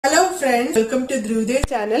friends, welcome to Dhruv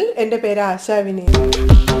channel. Ende pera Ashavini.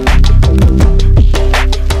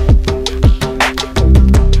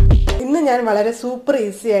 ഞാൻ വളരെ super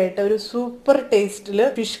easy ആയിട്ട് ഒരു സൂപ്പർ ടേസ്റ്റില്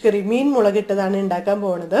ഫിഷ് കറി മീൻ മുളകിട്ടതാണ് ഉണ്ടാക്കാൻ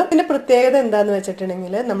പോകുന്നത്. ഇതിന്റെ പ്രത്യേകത എന്താന്ന്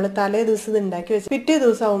വെച്ചിട്ടുണ്ടെങ്കിൽ നമ്മൾ തലേ ദിവസം ഉണ്ടാക്കി വെച്ച് പിറ്റേ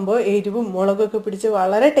ദിവസം ആകുമ്പോൾ എരിവും മുളകൊക്കെ പിടിച്ച്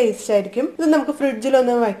വളരെ ടേസ്റ്റ് ആയിരിക്കും. ഇത് നമുക്ക്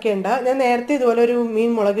ഫ്രിഡ്ജിലൊന്നും വെക്കേണ്ട. ഞാൻ നേരത്തെ ഇതുപോലെ ഒരു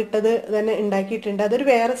മീൻ മുളകിട്ടത് തന്നെ ഉണ്ടാക്കിയിട്ടുണ്ട്. അതൊരു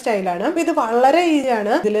വേറെ സ്റ്റൈലാണ്. ഇത് വളരെ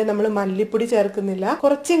ഈസിയാണ്. ഇതിൽ നമ്മൾ മല്ലിപ്പൊടി ചേർക്കുന്നില്ല.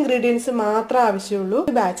 കുറച്ച് ഇൻഗ്രീഡിയൻസ് മാത്രമേ ആവശ്യമുള്ളൂ.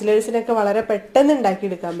 ബാച്ചിലേഴ്സിനൊക്കെ വളരെ പെട്ടെന്ന്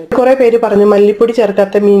ഉണ്ടാക്കിയെടുക്കാൻ പറ്റും. കുറെ പേര് പറഞ്ഞു മല്ലിപ്പൊടി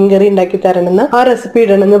ചേർക്കാത്ത മീൻ കറി ഉണ്ടാക്കി തരണമെന്ന്, ആ റെസിപ്പി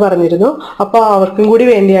ഇടണമെന്ന് പറഞ്ഞിരുന്നു. അപ്പൊ അവർക്കും കൂടി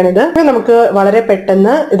വേണ്ടിയാണിത്. നമുക്ക് വളരെ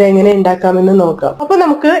പെട്ടെന്ന് ഇതെങ്ങനെ ഉണ്ടാക്കാമെന്ന് നോക്കാം. അപ്പൊ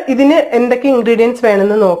നമുക്ക് ഇതിന് എന്തൊക്കെ ഇൻഗ്രീഡിയൻസ്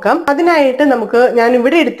വേണമെന്ന് നോക്കാം. അതിനായിട്ട് ഞാൻ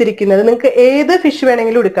ഇവിടെ എടുത്തിരിക്കുന്നത്, നിങ്ങൾക്ക് ഏത് ഫിഷ്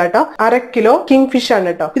വേണമെങ്കിലും എടുക്കാം കേട്ടോ. 1/2 കിലോ കിങ് ഫിഷ് ആണ്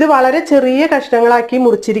കേട്ടോ. ഇത് വളരെ ചെറിയ കഷ്ണങ്ങളാക്കി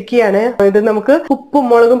മുറിച്ചിരിക്കുകയാണ്. ഇത് നമുക്ക് ഉപ്പും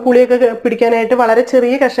മുളകും പുളിയൊക്കെ പിടിക്കാനായിട്ട് വളരെ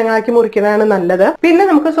ചെറിയ കഷ്ണങ്ങളാക്കി മുറിക്കുന്നതാണ് നല്ലത്. പിന്നെ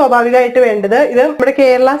നമുക്ക് സ്വാഭാവികമായിട്ട് വേണ്ടത്, ഇത് നമ്മുടെ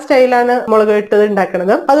കേരള സ്റ്റൈലാണ് മുളക് ഇട്ടത്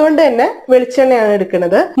ഉണ്ടാക്കുന്നത്. അതുകൊണ്ട് തന്നെ വെളിച്ചെണ്ണയാണ്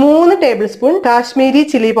എടുക്കുന്നത്. 3 table spoon Kashmiri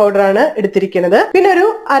chilli powder ആണ് എടുത്തിരിക്കുന്നത്. പിന്നെ ഒരു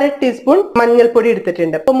 1/2 ടീസ്പൂൺ മഞ്ഞൾപ്പൊടി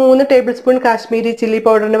എടുത്തിട്ടുണ്ട്. അപ്പൊ 3 ടേബിൾ സ്പൂൺ കാശ്മീരി ചില്ലി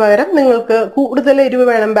പൗഡറിന് പകരം നിങ്ങൾക്ക് കൂടുതൽ എരിവ്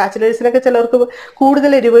വേണം, ബാച്ചിലേഴ്സിനൊക്കെ ചിലർക്ക്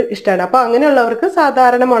കൂടുതൽ എരിവ് ഇഷ്ടമാണ്, അപ്പൊ അങ്ങനെയുള്ളവർക്ക്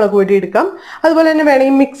സാധാരണ മുളക് പൊടി എടുക്കാം. അതുപോലെ തന്നെ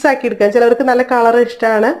വേണമെങ്കിൽ മിക്സ് ആക്കി എടുക്കാം. ചിലർക്ക് നല്ല കളർ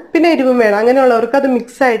ഇഷ്ടമാണ്, പിന്നെ എരിവും വേണം, അങ്ങനെയുള്ളവർക്ക് അത്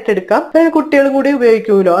മിക്സ് ആയിട്ട് എടുക്കാം. കുട്ടികളും കൂടി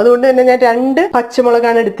ഉപയോഗിക്കുമല്ലോ, അതുകൊണ്ട് തന്നെ ഞാൻ 2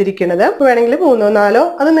 പച്ചമുളകാണ് എടുത്തിരിക്കുന്നത്. വേണമെങ്കിൽ 3 or 4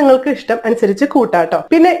 അത് നിങ്ങൾക്ക് ഇഷ്ടം അനുസരിച്ച് കൂട്ടാട്ടോ.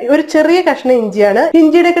 പിന്നെ ഒരു ചെറിയ കഷ്ണം ഇഞ്ചിയാണ്.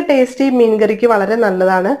 ഇഞ്ചിയുടെ ഒക്കെ ടേസ്റ്റ് ഈ മീൻ കറിക്ക് വളരെ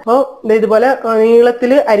നല്ലതാണ്. അപ്പൊ ഇതുപോലെ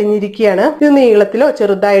നീളത്തിൽ അരിഞ്ഞിരിക്കുകയാണ്. ഇത് നീളത്തിലോ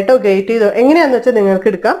ചെറുതായിട്ടോ ഗ്രേറ്റ് ചെയ്തോ എങ്ങനെയാന്ന് വെച്ചാൽ നിങ്ങൾക്ക്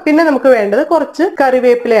എടുക്കാം. പിന്നെ നമുക്ക് വേണ്ടത് കുറച്ച്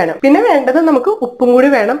കറിവേപ്പിലയാണ്. പിന്നെ വേണ്ടത് നമുക്ക് ഉപ്പും കൂടി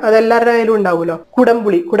വേണം. അതെല്ലാവരുടെ കയ്യിലും ഉണ്ടാവുമല്ലോ.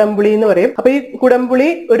 കുടംപുളി എന്ന് പറയും. അപ്പൊ ഈ കുടംപുളി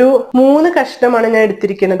ഒരു 3 കഷ്ണമാണ് ഞാൻ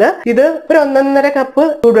എടുത്തിരിക്കുന്നത്. ഇത് ഒരു 1.5 കപ്പ്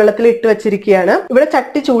ചൂടുവെള്ളത്തിൽ ഇട്ട് വെച്ചിരിക്കുകയാണ്. ഇവിടെ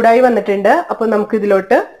ചട്ടി ചൂടായി വന്നിട്ടുണ്ട്. അപ്പൊ നമുക്ക്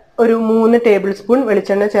ഇതിലോട്ട് ഒരു 3 ടേബിൾ സ്പൂൺ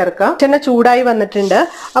വെളിച്ചെണ്ണ ചേർക്കാം. വെളിച്ചെണ്ണ ചൂടായി വന്നിട്ടുണ്ട്.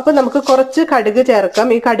 അപ്പൊ നമുക്ക് കുറച്ച് കടുക് ചേർക്കാം.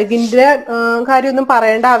 ഈ കടുകിന്റെ കാര്യമൊന്നും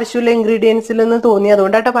പറയേണ്ട ആവശ്യമില്ല ഇൻഗ്രീഡിയൻസിൽ നിന്ന് തോന്നി,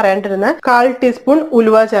 അതുകൊണ്ടാട്ടോ പറയാണ്ടിരുന്നത്. 1/4 ടീസ്പൂൺ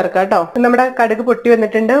ഉലുവ ചേർക്കാം കേട്ടോ. നമ്മുടെ കടുക് പൊട്ടി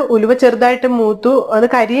വന്നിട്ടുണ്ട്. ഉലുവ ചെറുതായിട്ട് മൂത്തു, അത്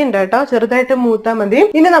കരിയുണ്ട് കേട്ടോ, ചെറുതായിട്ട് മൂത്താൽ മതി.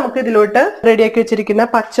 ഇനി നമുക്ക് ഇതിലോട്ട് റെഡിയാക്കി വെച്ചിരിക്കുന്ന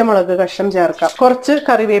പച്ചമുളക് കഷ്ണം ചേർക്കാം. കുറച്ച്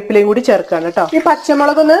കറിവേപ്പിലയും കൂടി ചേർക്കാം കേട്ടോ. ഈ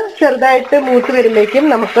പച്ചമുളകൊന്ന് ചെറുതായിട്ട് മൂത്ത് വരുമ്പോഴേക്കും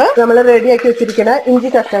നമ്മൾ റെഡിയാക്കി വെച്ചിരിക്കുന്ന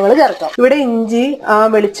ഇഞ്ചി കഷ്ണങ്ങൾ ചേർക്കാം. ഇവിടെ ഇഞ്ചി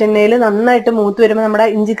വെളിച്ചെണ്ണയിൽ നന്നായിട്ട് മൂത്ത് വരുമ്പോൾ നമ്മുടെ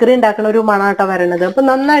ഇഞ്ചിക്കറി ഉണ്ടാക്കുന്ന ഒരു മണാട്ടോ വരണത്. അപ്പൊ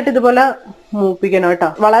നന്നായിട്ട് ഇതുപോലെ മൂപ്പിക്കണം കേട്ടോ.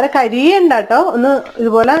 വളരെ കരിയണ്ട കേട്ടോ, ഒന്ന്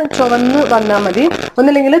ഇതുപോലെ ചുവന്ന് വന്നാൽ മതി.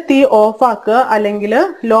 ഒന്നില്ലെങ്കിൽ തീ ഓഫ് ആക്കുക, അല്ലെങ്കിൽ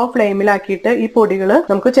ലോ ഫ്ലെയിമിലാക്കിയിട്ട് ഈ പൊടികൾ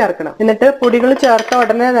നമുക്ക് ചേർക്കണം. എന്നിട്ട് പൊടികൾ ചേർത്ത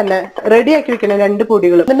ഉടനെ തന്നെ റെഡിയാക്കി വെക്കണം 2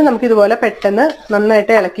 പൊടികളും. എന്നിട്ട് നമുക്ക് ഇതുപോലെ പെട്ടെന്ന്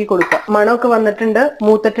നന്നായിട്ട് ഇളക്കി കൊടുക്കാം. മണമൊക്കെ വന്നിട്ടുണ്ട്,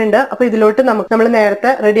 മൂത്തിട്ടുണ്ട്. അപ്പൊ ഇതിലോട്ട് നമ്മൾ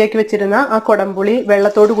നേരത്തെ റെഡിയാക്കി വെച്ചിരുന്ന ആ കുടംപുളി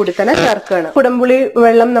വെള്ളത്തോട് കൂടി തന്നെ ചേർക്കുകയാണ്. കുടംപുളി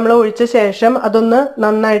വെള്ളം നമ്മൾ ഒഴിച്ച ശേഷം അതൊന്ന്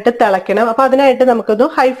നന്നായിട്ട് തിളയ്ക്കണം. അപ്പൊ അതിനായിട്ട് നമുക്കത്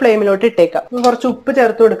ഹൈ ഫ്ലെയിമിലോട്ട് ഇട്ടേക്കാം. കുറച്ച് ഉപ്പ്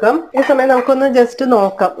ചേർത്ത് കൊടുക്കാം. ഈ സമയം നമുക്കൊന്ന് ജസ്റ്റ്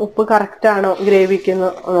നോക്കാം ഉപ്പ് കറക്റ്റ് ആണോ ഗ്രേവിക്ക്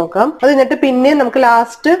നോക്കാം. അത് കഴിഞ്ഞിട്ട് പിന്നെ നമുക്ക്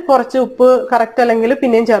ലാസ്റ്റ് കുറച്ച് ഉപ്പ് കറക്റ്റ് അല്ലെങ്കിൽ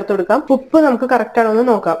പിന്നെയും ചേർത്ത് കൊടുക്കാം. ഉപ്പ് നമുക്ക് കറക്റ്റ് ആണോ എന്ന്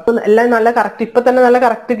നോക്കാം. എല്ലാം നല്ല കറക്റ്റ്, ഇപ്പൊ തന്നെ നല്ല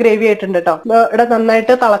കറക്റ്റ് ഗ്രേവി ആയിട്ടുണ്ട് കേട്ടോ. ഇവിടെ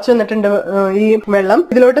നന്നായിട്ട് തിളച്ചു വന്നിട്ടുണ്ട് ഈ വെള്ളം.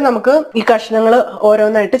 ഇതിലോട്ട് നമുക്ക് ഈ കഷ്ണങ്ങൾ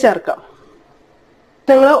ഓരോന്നായിട്ട് ചേർക്കാം.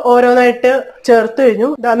 ഓരോന്നായിട്ട് ചേർത്ത് കഴിഞ്ഞു.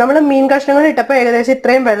 നമ്മൾ മീൻ കഷ്ണങ്ങൾ ഇട്ടപ്പോ ഏകദേശം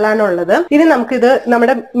ഇത്രയും വെള്ളമാണ് ഉള്ളത്. ഇനി നമുക്കിത്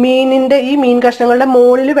നമ്മുടെ ഈ മീൻ കഷ്ണങ്ങളുടെ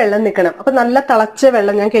മുകളിൽ വെള്ളം നിൽക്കണം. അപ്പൊ നല്ല തിളച്ച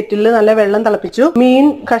വെള്ളം, ഞാൻ കെറ്റിലിൽ നല്ല വെള്ളം തിളപ്പിച്ചു. മീൻ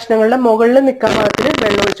കഷ്ണങ്ങളുടെ മുകളിൽ നിൽക്കാൻ പാകത്തിൽ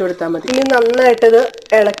വെള്ളം ഒഴിച്ചു കൊടുത്താൽ മതി. ഇനി നന്നായിട്ട് ഇത്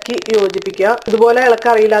ഇളക്കി യോജിപ്പിക്കുക. ഇതുപോലെ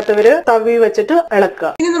ഇളക്കറിയില്ലാത്തവര് തവി വെച്ചിട്ട്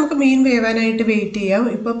ഇളക്കുക. ഇനി നമുക്ക് മീൻ വേവാനായിട്ട് വെയിറ്റ് ചെയ്യാം.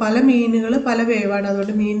 ഇപ്പൊ പല മീനുകൾ പല വേവാണ്,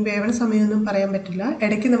 അതുകൊണ്ട് മീൻ വേവണ സമയമൊന്നും പറയാൻ പറ്റില്ല.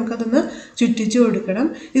 ഇടയ്ക്ക് നമുക്കതൊന്ന് ചുറ്റിച്ചു കൊടുക്കണം.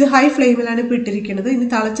 ഇത് ഹൈ ഫ്ലെയിമിലാണ് ഇപ്പൊ ഇട്ടിരിക്കുന്നത്. ഇനി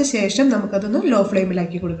തിളച്ച ശേഷം നമുക്കതൊന്ന് ലോ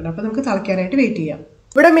ഫ്ലെയിമിലാക്കി കൊടുക്കണം. അപ്പൊ നമുക്ക് തിളയ്ക്കാനായിട്ട് വെയിറ്റ് ചെയ്യാം.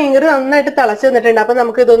 ഇവിടെ മീൻകറി നന്നായിട്ട് തിളച്ച് വന്നിട്ടുണ്ട്. അപ്പൊ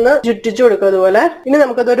നമുക്ക് ഇതൊന്ന് ചുറ്റിച്ചു കൊടുക്കും അതുപോലെ. ഇനി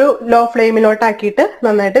നമുക്കതൊരു ലോ ഫ്ലെയിമിലോട്ടാക്കിയിട്ട്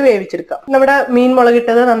നന്നായിട്ട് വേവിച്ചെടുക്കാം. നമ്മുടെ മീൻ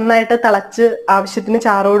മുളകിട്ടത് നന്നായിട്ട് തിളച്ച് ആവശ്യത്തിന്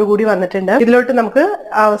ചാറോട് കൂടി വന്നിട്ടുണ്ട്. ഇതിലോട്ട് നമുക്ക്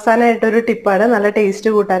അവസാനമായിട്ട് ഒരു ടിപ്പാണ് നല്ല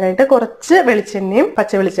ടേസ്റ്റ് കൂട്ടാനായിട്ട് കുറച്ച് വെളിച്ചെണ്ണയും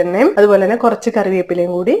പച്ച വെളിച്ചെണ്ണയും അതുപോലെ തന്നെ കുറച്ച്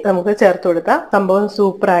കറിവേപ്പിലയും കൂടി നമുക്ക് ചേർത്ത് കൊടുക്കാം. സംഭവം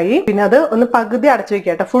സൂപ്പറായി. പിന്നെ അത് ഒന്ന് പകുതി അടച്ചു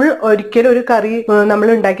വെക്കാം കേട്ടോ. ഫുൾ ഒരിക്കലും ഒരു കറി നമ്മൾ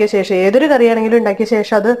ഉണ്ടാക്കിയ ശേഷം, ഏതൊരു കറിയാണെങ്കിലും ഉണ്ടാക്കിയ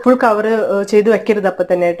ശേഷം അത് ഫുൾ കവർ ചെയ്ത് വെക്കരുത് അപ്പൊ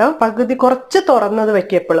തന്നെ കേട്ടോ. പകുതി കുറച്ച് തുറന്നത്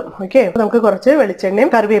വെക്കിയപ്പോഴും ഓക്കെ. നമുക്ക് കുറച്ച് വെളിച്ചെണ്ണയും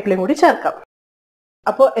കറിവേപ്പിലയും കൂടി ചേർക്കാം.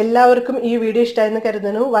 അപ്പോൾ എല്ലാവർക്കും ഈ വീഡിയോ ഇഷ്ടമായെന്ന്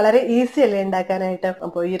കരുതുന്നു. വളരെ ഈസി അല്ലേ ഉണ്ടാക്കാനായിട്ട്.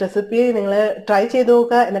 അപ്പോൾ ഈ റെസിപ്പി നിങ്ങൾ ട്രൈ ചെയ്ത്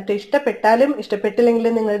നോക്കുക. എന്നിട്ട് ഇഷ്ടപ്പെട്ടാലും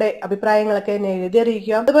ഇഷ്ടപ്പെട്ടില്ലെങ്കിലും നിങ്ങളുടെ അഭിപ്രായങ്ങളൊക്കെ എന്നെ എഴുതി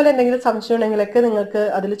അറിയിക്കുക. അതുപോലെ എന്തെങ്കിലും സംശയം ഉണ്ടെങ്കിലൊക്കെ നിങ്ങൾക്ക്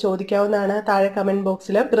അതിൽ ചോദിക്കാവുന്നതാണ് താഴെ കമന്റ്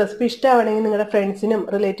ബോക്സിൽ. റെസിപ്പി ഇഷ്ടമാണെങ്കിൽ നിങ്ങളുടെ ഫ്രണ്ട്സിനും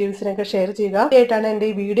റിലേറ്റീവ്സിനൊക്കെ ഷെയർ ചെയ്യുക. ആയിട്ടാണ് എന്റെ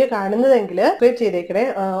ഈ വീഡിയോ കാണുന്നതെങ്കിൽ സബ്സ്ക്രൈബ് ചെയ്തേക്കണേ.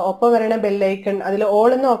 ഒപ്പം വരണ ബെല്ലൈക്കൺ, അതിൽ ഓൾ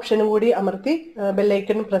എന്ന ഓപ്ഷനും കൂടി അമർത്തി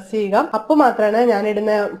ബെല്ലൈക്കൺ പ്രസ് ചെയ്യുക. അപ്പോൾ മാത്രമാണ്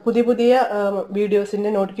ഞാനിടുന്ന പുതിയ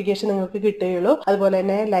വീഡിയോസിന്റെ നോട്ടിഫിക്കേഷൻ നിങ്ങൾക്ക് കിട്ടുകയുള്ളൂ. അതുപോലെ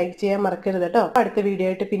തന്നെ ലൈക്ക് ചെയ്യാൻ മറക്കരുത് കേട്ടോ. അടുത്ത വീഡിയോ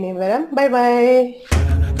ആയിട്ട് പിന്നെയും വരാം. Bye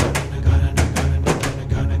bye.